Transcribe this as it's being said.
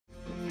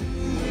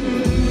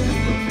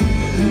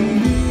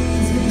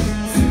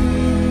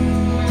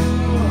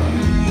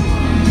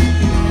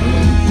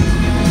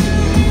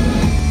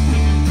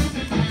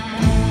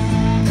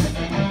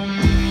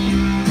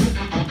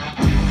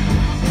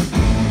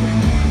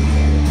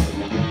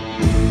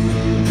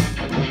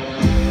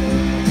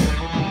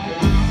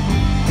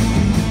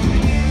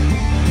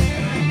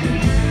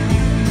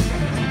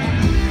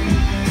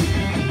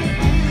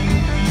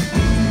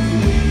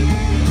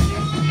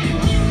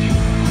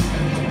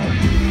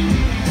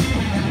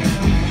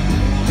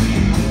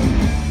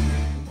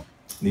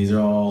These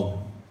are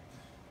all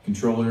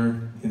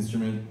controller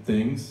instrument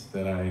things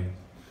that I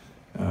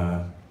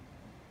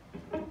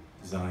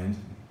designed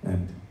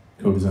and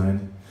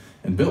co-designed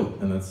and built,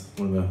 and that's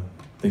one of the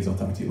things I'll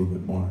talk to you a little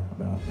bit more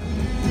about.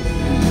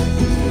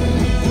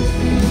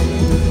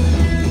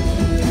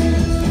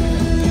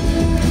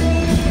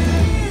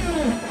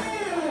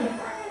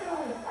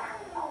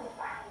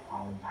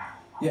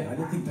 Yeah, I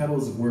didn't think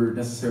pedals were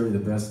necessarily the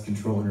best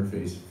control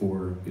interface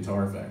for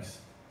guitar effects.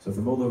 So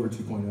for Moldover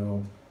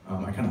 2.0,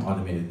 I kind of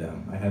automated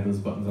them. I had those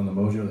buttons on the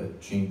Mojo that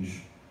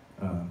change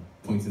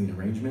points in the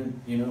arrangement,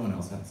 you know, and I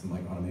also had some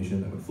like automation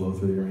that would flow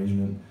through the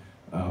arrangement.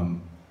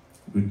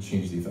 Would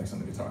change the effects on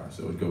the guitar.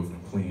 So it would go from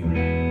clean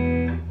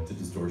to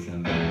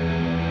distortion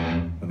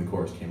when the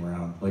chorus came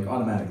around, like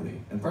automatically.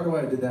 And part of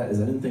why I did that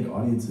is I didn't think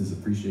audiences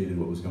appreciated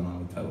what was going on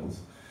with pedals.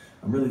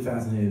 I'm really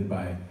fascinated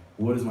by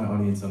what does my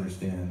audience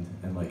understand,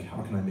 and like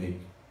how can I make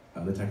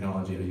the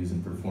technology I use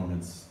in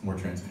performance more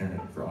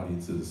transparent for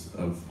audiences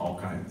of all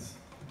kinds,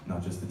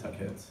 not just the tech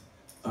heads.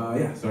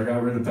 Yeah, so I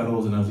got rid of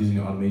pedals and I was using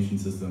an automation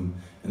system,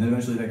 and then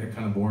eventually that got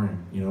kind of boring,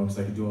 you know, because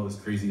I could do all this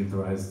crazy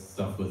improvised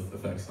stuff with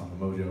effects on the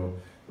Mojo,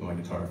 but my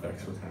guitar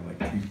effects were kind of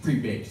like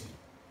pre-baked,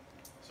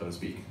 so to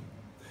speak.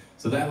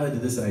 So that led to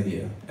this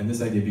idea, and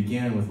this idea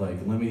began with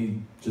like, let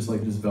me just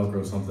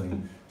Velcro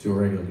something to a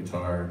regular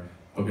guitar,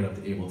 hook it up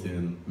to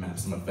Ableton, map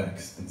some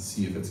effects, and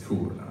see if it's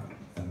cool or not.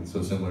 And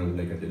so similarly,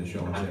 like I did a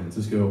show in San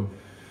Francisco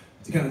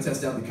to kind of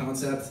test out the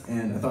concept,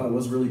 and I thought it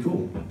was really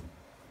cool.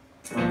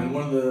 And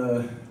one of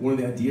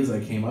the ideas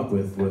I came up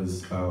with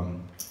was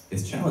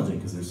it's challenging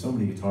because there's so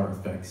many guitar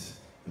effects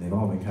and they've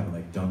all been kind of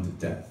like done to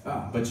death.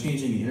 But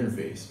changing the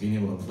interface, being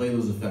able to play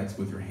those effects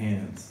with your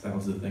hands, that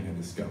was the thing I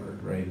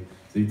discovered, right?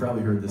 So you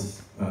probably heard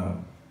this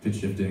pitch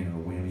shifting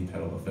or whammy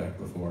pedal effect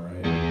before,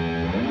 right?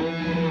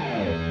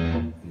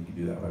 And you can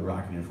do that by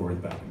rocking your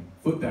foot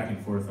back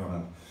and forth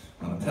on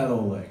a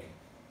pedal, like.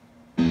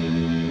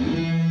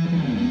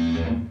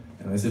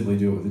 And I simply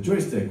do it with a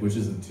joystick, which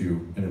isn't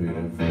too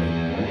innovative,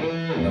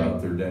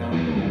 up or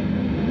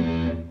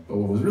down. But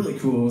what was really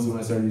cool was when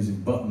I started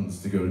using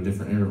buttons to go to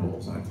different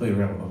intervals. And I played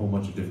around with a whole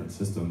bunch of different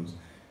systems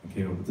and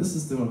came up with this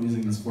system of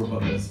using these 4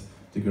 buttons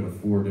to go to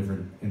 4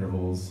 different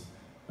intervals.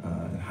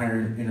 And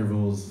higher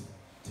intervals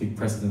take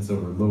precedence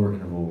over lower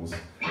intervals,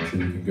 so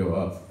you can go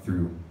up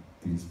through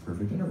these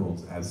perfect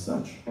intervals as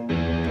such. Does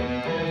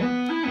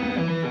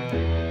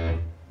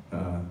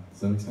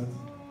that make sense?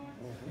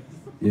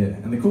 Yeah,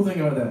 and the cool thing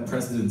about that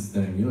precedence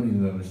thing, you don't need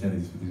to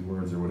understand these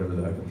words or whatever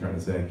the heck I'm trying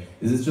to say,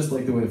 is it's just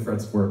like the way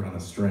frets work on a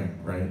string,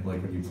 right?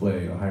 Like when you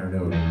play a higher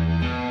note.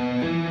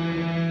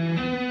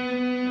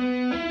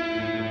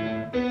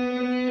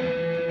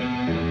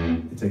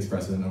 It takes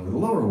precedent over the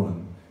lower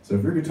one. So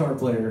if you're a guitar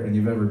player and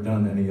you've ever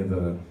done any of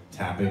the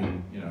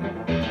tapping, you know,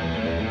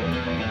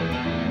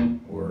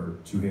 or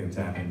 2-hand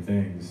tapping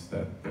things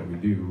that we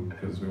do,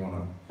 because we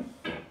want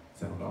to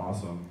sound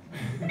awesome.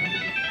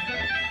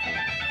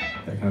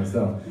 That kind of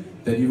stuff,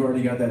 that you've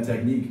already got that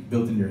technique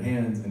built in your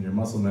hands and your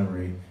muscle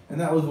memory, and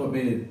that was what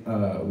made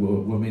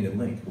it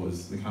link,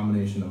 was the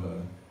combination of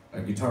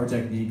a guitar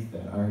technique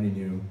that I already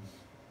knew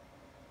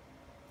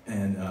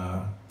and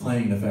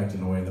playing an effect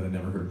in a way that I'd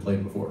never heard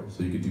played before.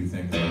 So you could do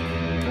things like,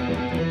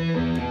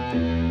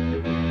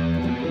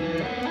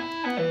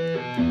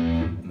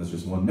 and that's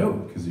just one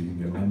note, because you can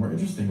get a lot more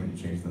interesting when you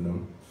change the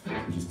note.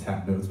 You just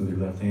tap notes with your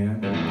left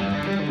hand.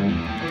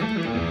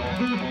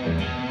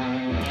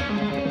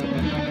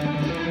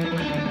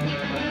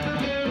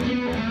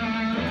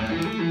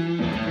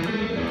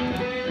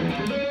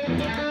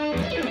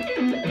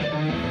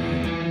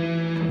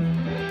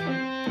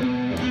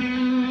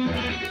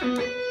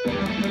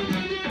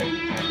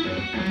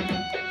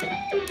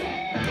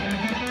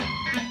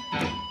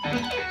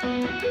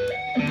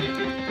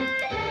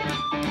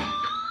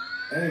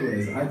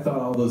 Anyways, I thought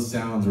all those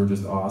sounds were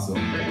just awesome,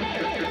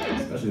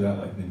 especially that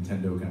like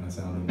Nintendo kind of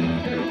sounding.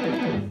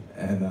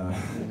 And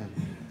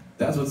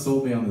that's what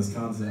sold me on this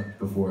concept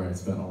before I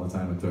spent all the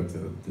time it took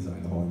to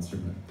design the whole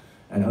instrument.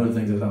 And other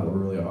things I thought were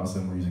really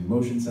awesome were using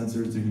motion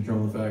sensors to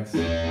control effects.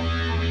 Like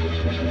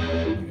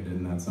I did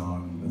in that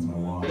song, That's My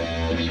Walk.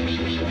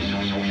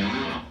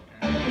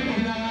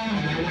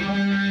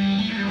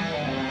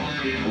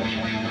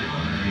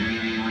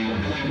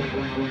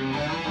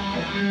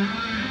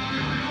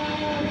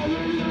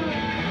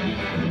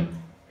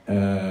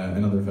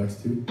 And other effects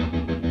too.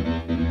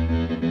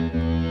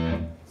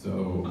 So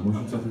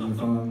motion sensors are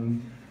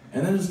fun.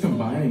 And then just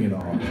combining it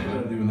all. So what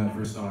I did in that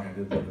first song, I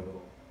did like a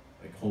little,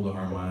 like hold a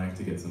harmonic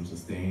to get some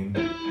sustain,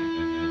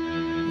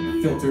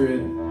 filter it,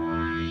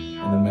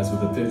 and then mess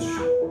with the pitch.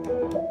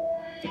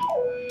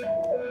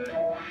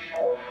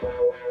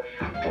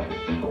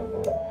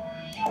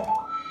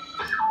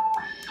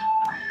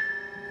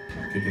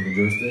 Kicking the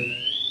joystick.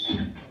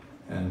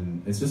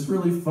 And it's just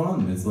really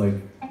fun. It's like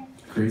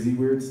crazy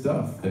weird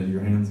stuff that your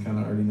hands kind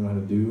of already know how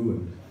to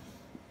do.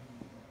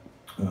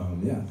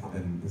 And yeah,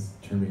 and this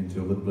turned me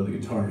into a little bit of the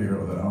guitar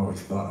hero that I always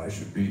thought I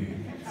should be.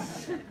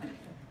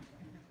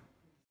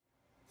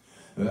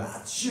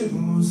 I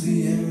chose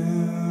the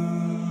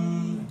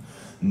end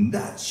And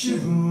I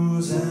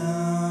choose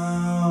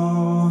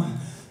how,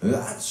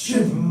 I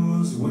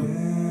choose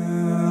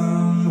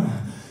when,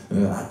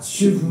 I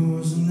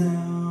choose now.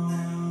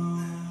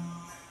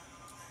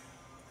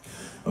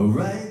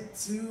 Write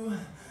to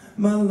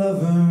my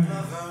lover,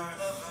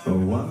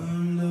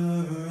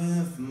 wonder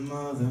if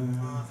mother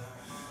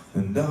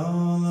and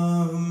all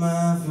of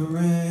my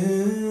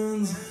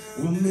friends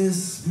will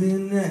miss me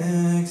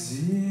next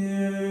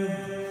year.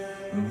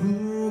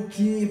 Who'll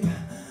keep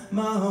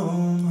my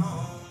home?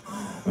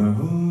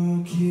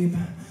 Who'll keep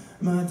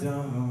my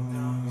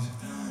dogs?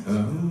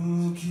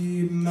 Who'll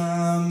keep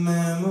my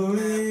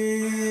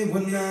memory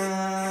when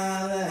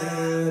I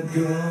let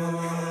go?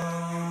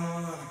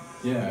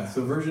 Yeah,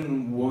 so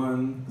version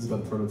 1 this is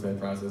about the prototype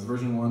process.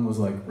 Version 1 was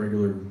like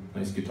regular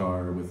nice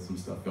guitar with some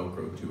stuff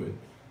Velcroed to it.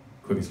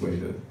 Quickest way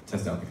to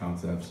test out the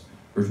concepts.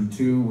 Version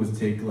 2 was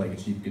take like a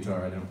cheap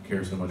guitar I don't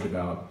care so much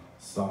about,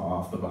 saw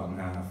off the bottom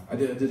half. I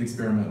did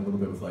experiment a little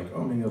bit with like,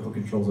 oh, maybe I'll put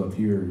controls up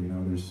here, you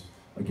know, there's,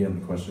 again,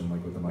 the question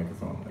like with the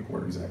microphone, like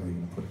where exactly are you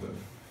gonna put the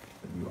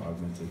new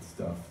augmented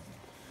stuff.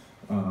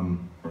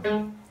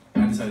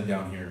 I decided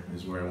down here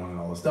is where I wanted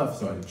all the stuff,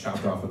 so I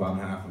chopped off the bottom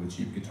half of a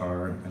cheap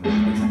guitar and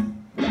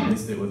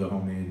replaced it with a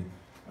homemade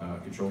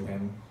control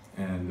panel.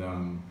 And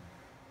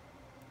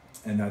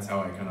that's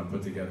how I kind of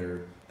put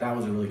together, that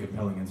was a really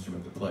compelling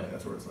instrument to play.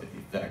 That's where it's like the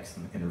effects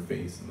and the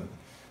interface and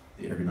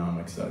the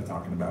ergonomics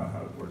talking about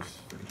how it works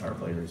for guitar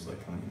players,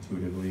 like kind of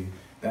intuitively.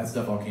 That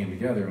stuff all came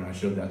together, and I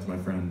showed that to my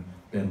friend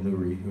Ben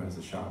Lurie, who has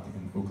a shop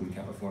in Oakland,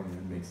 California,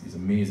 and makes these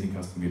amazing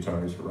custom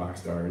guitars for rock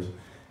stars.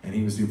 And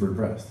he was super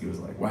impressed. He was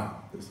like,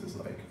 wow, this is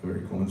like a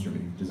very cool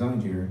instrument you've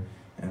designed here.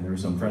 And there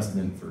was some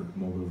precedent for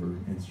Moldover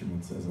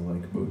instruments as a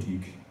like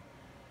boutique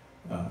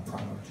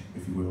product,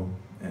 if you will.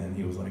 And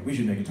he was like, we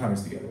should make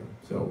guitars together.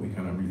 So we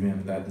kind of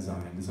revamped that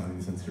designing this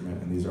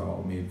instrument, and these are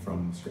all made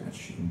from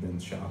scratch in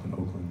Ben's shop in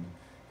Oakland.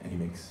 And he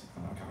makes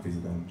copies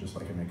of them just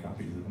like I make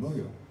copies of the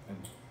Mojo.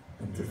 And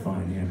it's a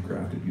fine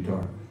handcrafted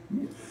guitar.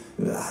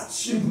 I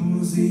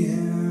choose the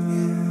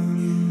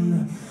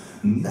end,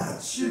 I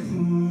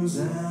choose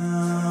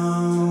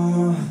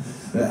how,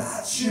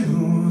 I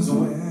choose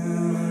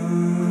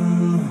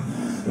when,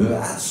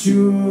 I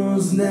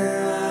choose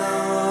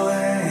now,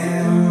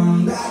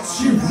 and I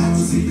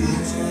choose the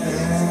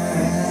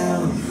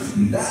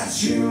end, I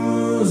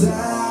choose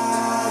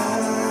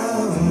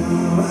how,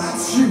 I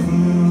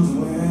choose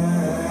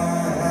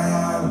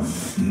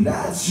when, and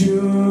I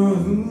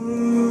choose.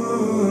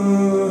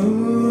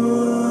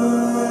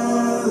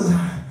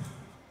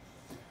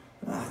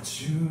 I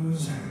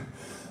choose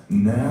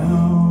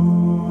now.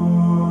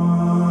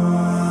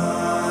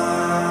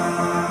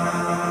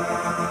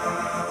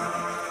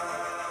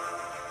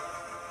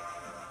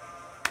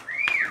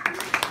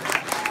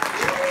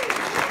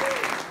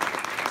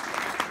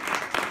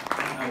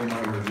 That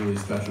album was really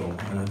special,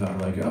 and I thought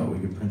like, oh, we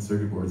could print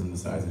circuit boards in the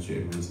size and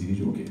shape of a CD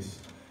jewel case.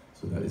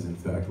 So that is in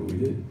fact what we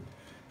did.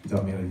 He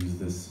taught me how to use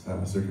this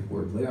circuit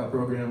board layout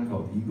program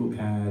called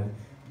EagleCAD.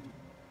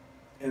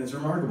 And it's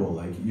remarkable,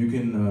 like you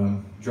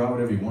can draw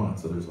whatever you want.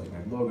 So there's like my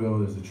logo,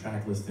 there's a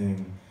track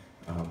listing.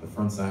 The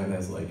front side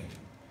has like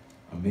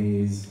a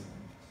maze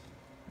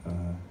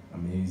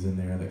in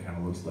there that kind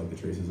of looks like the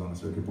traces on a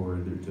circuit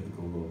board. They're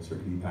typical little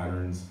circuity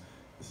patterns.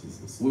 This is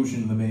the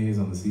solution to the maze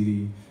on the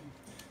CD.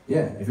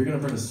 Yeah, if you're gonna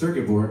print a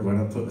circuit board, why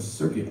not put a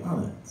circuit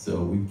on it?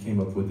 So we came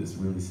up with this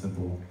really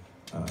simple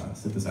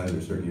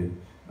synthesizer circuit.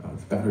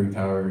 It's battery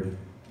powered,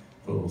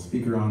 put a little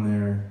speaker on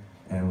there,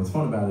 and what's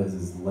fun about it is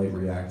it's light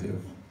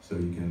reactive, so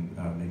you can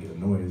make it a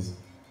noise.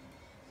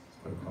 It's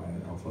quite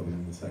quiet, I'll plug it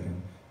in a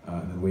second.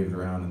 And then wave it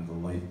around, and the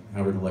light,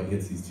 however the light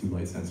hits these two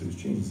light sensors,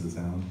 changes the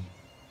sound.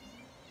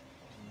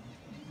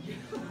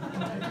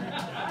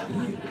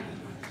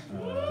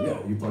 Yeah,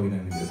 you plug it in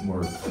and get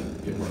more bass.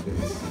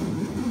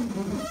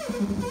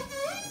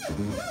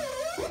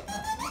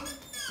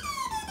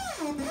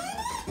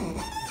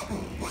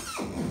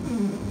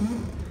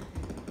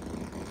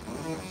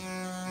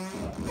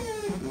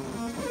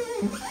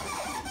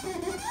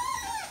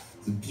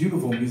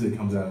 Beautiful music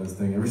comes out of this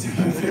thing every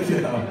time I pick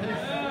it up.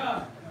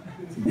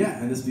 Yeah,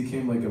 and this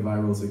became like a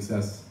viral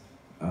success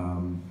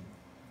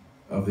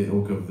of the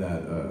ilk of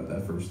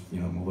that first,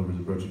 Moldover's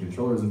approaching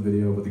controllers and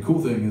video. But the cool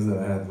thing is that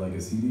I had like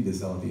a CD to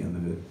sell at the end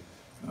of it,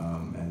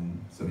 and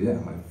so yeah,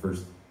 my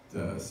first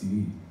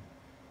CD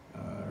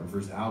or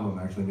first album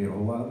actually made a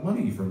whole lot of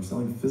money from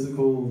selling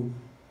physical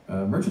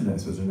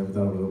merchandise, which I never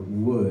thought it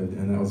would,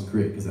 and that was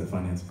great because that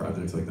financed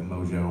projects like the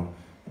Mojo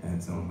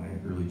and some of my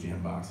early jam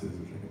boxes,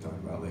 which I could talk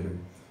about later.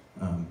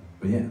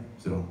 But yeah,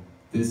 so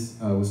this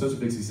was such a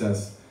big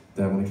success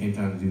that when it came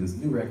time to do this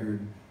new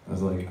record, I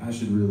was like, I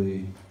should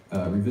really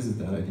revisit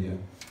that idea.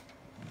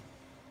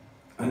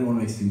 I didn't want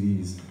to make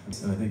CDs,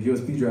 and I think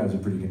USB drives are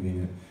pretty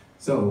convenient.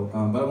 So,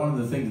 but I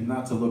wanted the thing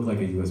not to look like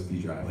a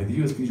USB drive. Like the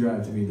USB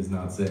drive to me does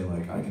not say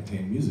like, I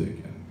contain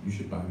music and you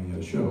should buy me at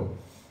a show.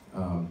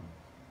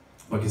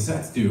 But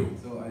cassettes do.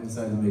 So I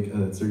decided to make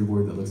a circuit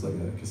board that looks like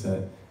a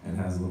cassette and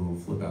has a little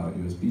flip-out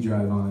USB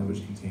drive on it,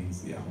 which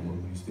contains the album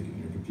logo you stick it in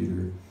your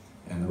computer.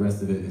 And the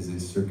rest of it is a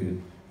circuit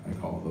I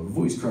call the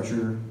voice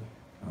crusher.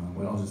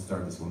 But I'll just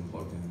start this one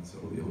plugged in, so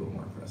it'll be a little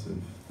more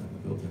impressive than the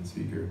built-in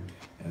speaker.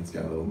 And it's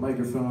got a little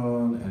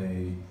microphone and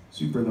a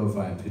super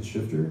lo-fi pitch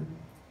shifter.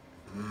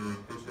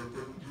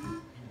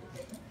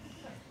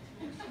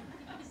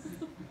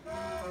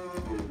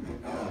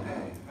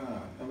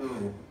 Hello. Let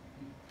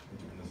me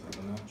turn this up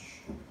a notch.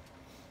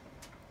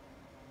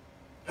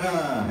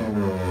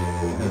 Hello.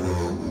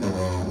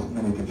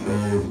 Many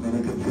controls.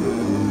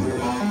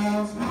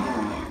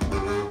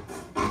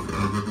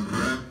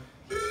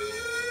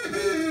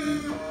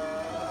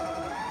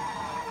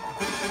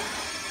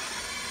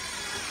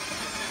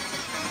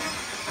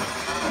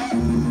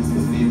 It's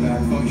the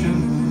feedback function.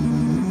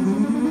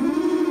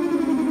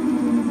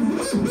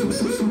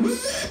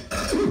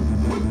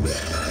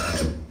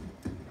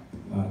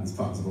 It's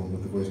possible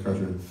with the voice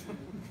crusher.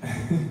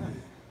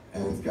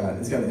 And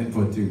it's got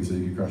input too, so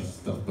you can crush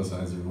stuff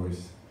besides your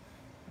voice.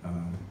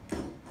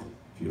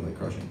 If you like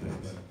crushing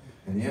things.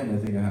 In the end, I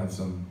think I have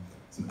some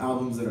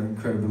albums that are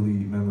incredibly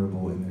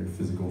memorable in their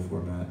physical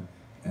format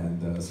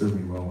and serve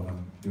me well when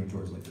I'm doing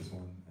tours like this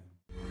one.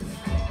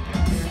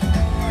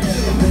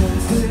 I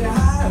won't say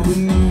hi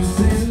when you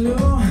say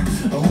low.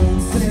 I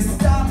won't say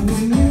stop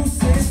when you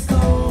say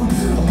slow.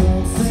 I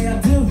won't say I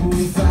do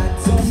if I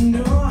don't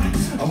know.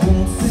 I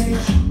won't say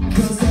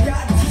 'cause I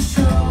got to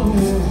show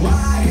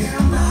why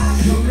am I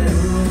your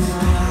mirror.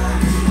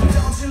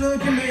 Don't you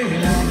look at me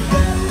like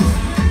that.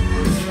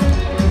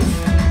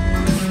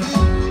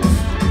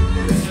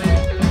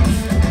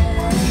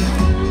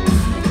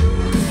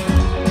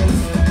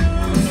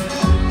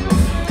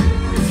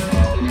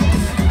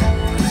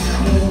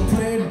 I won't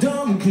play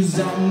dumb 'cause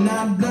I'm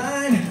not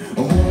blind. I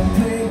won't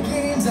play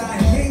games, I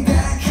hate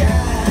that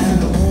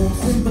kind. I won't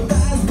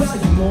sympathize, but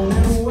you moan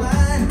and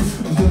whine.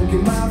 Look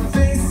at my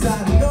face, I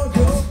know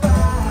you're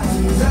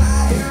fine.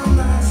 I am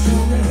not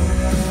your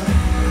mirror.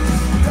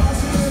 Don't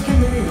you look at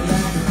me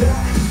like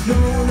that. No,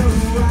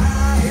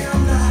 I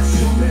am not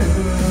your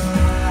mirror.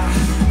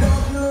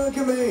 Don't you look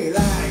at me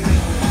like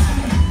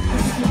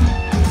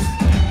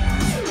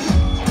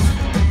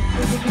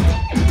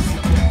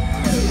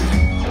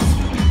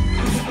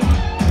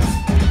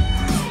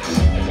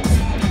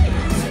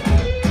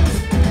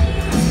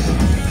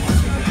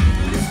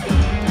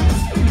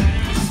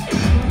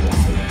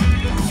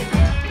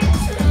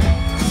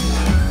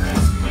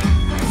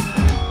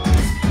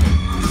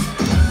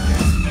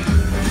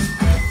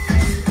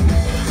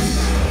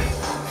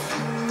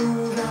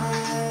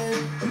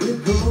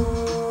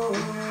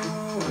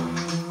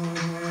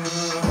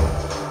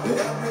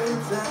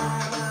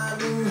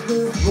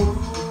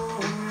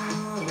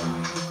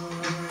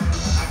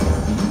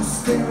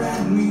stare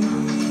at me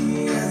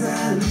as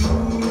I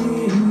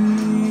leave.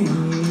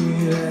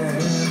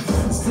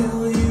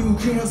 Still you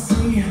can't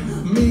see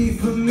me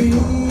for me.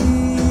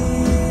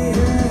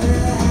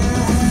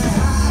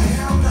 I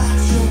am not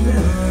your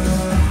mirror.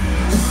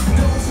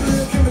 Don't you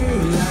look at me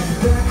like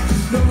that.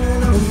 No,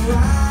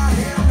 I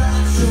am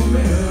not your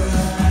mirror.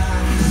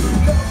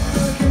 Don't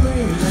look at me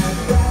like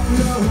that.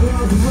 No,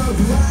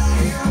 I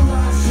am not